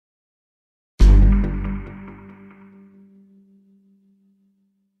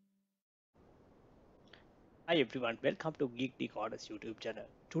Hi everyone, welcome to Geek Decoders YouTube channel.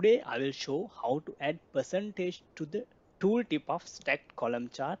 Today I will show how to add percentage to the tooltip of stacked column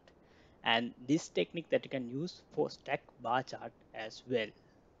chart, and this technique that you can use for stacked bar chart as well.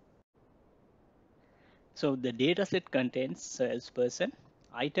 So the dataset contains salesperson,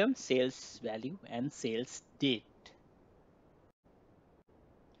 item, sales value and sales date.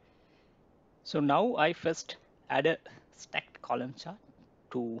 So now I first add a stacked column chart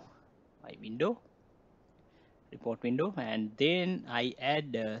to my report window, and then I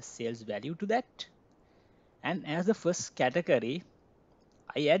add sales value to that. And as the first category,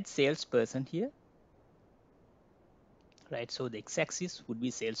 I add salesperson here, right? So the x-axis would be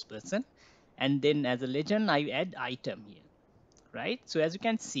salesperson, and then as a legend, I add item here, right? So as you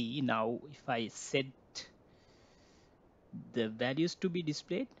can see now, if I set the values to be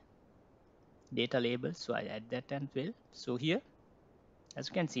displayed, data label, so I add that as well. So here, as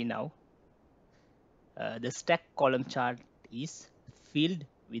you can see now, the stack column chart is filled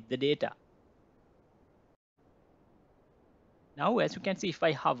with the data. Now, as you can see, if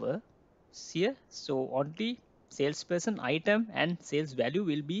I hover here, so only salesperson, item, and sales value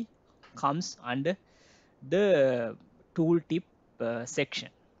will be comes under the tooltip section,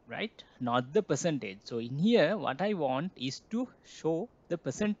 right? Not the percentage. So in here, what I want is to show the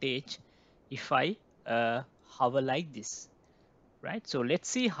percentage if I hover like this, right? So let's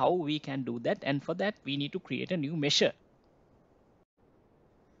see how we can do that. And for that, we need to create a new measure.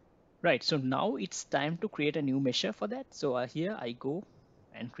 Right, so now it's time to create a new measure for that. So here I go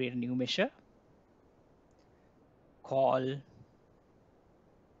and create a new measure, call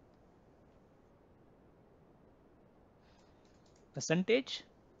percentage,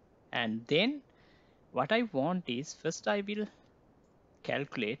 and then what I want is first I will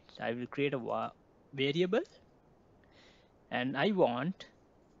create a variable, and I want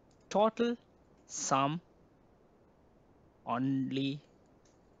total sum only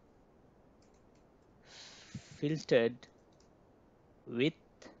filtered with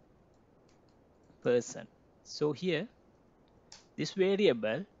person. So here this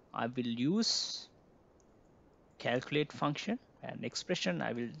variable I will use calculate function, and expression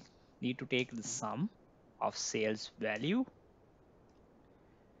I will need to take the sum of sales value,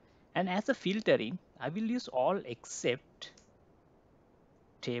 and as a filtering I will use all except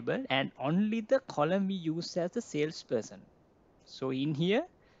table, and only the column we use as the salesperson. So in here,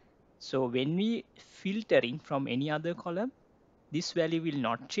 so when we filtering from any other column, this value will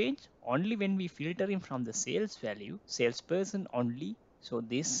not change. Only when we filtering from the sales value, salesperson only, so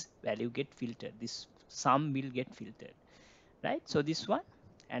this value get filtered, this sum will get filtered, right? So this one,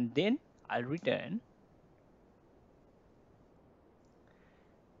 and then I'll return,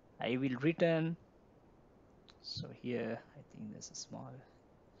 I will return, so here I think there's a small,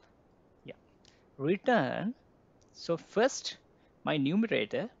 yeah, return. So first my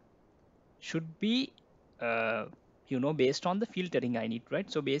numerator should be based on the filtering I need,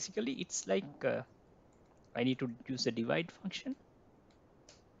 right? So basically it's like I need to use the divide function,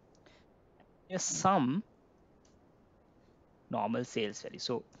 a sum normal sales value.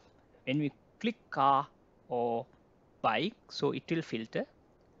 So when we click car or bike, so it will filter,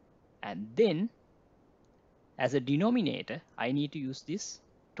 and then as a denominator I need to use this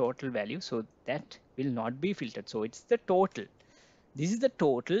total value, so that will not be filtered, so it's the total. This is the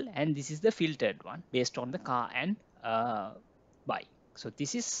total and this is the filtered one based on the car and bike. So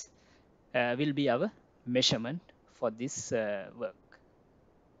this is will be our measurement for this work,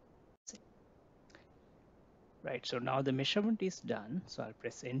 right? So now the measurement is done, so I'll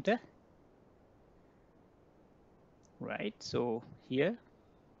press enter, right? So here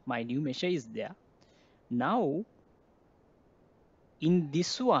my new measure is there. Now in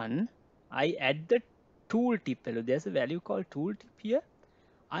this one I add the tooltip value. There's a value called tooltip here.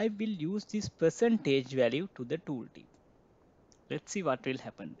 I will use this percentage value to the tooltip. Let's see what will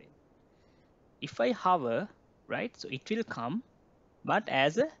happen then. If I hover, right, so it will come, but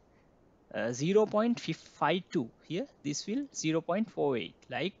as a 0.52 here, this will 0.48.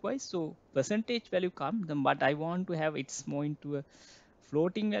 Likewise, so percentage value come, but I want to have it's more into a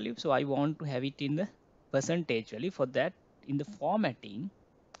floating value, so I want to have it in the percentage value. For that, in the formatting,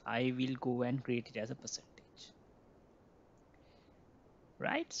 I will go and create it as a percentage,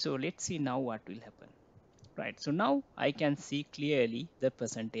 right? So let's see now what will happen, right? So now I can see clearly the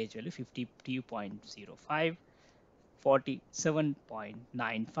percentage value 52.05,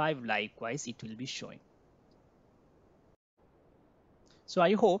 47.95. Likewise, it will be showing. So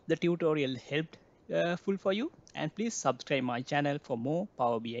I hope the tutorial helped full for you, and please subscribe my channel for more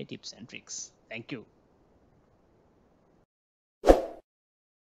Power BI tips and tricks. Thank you.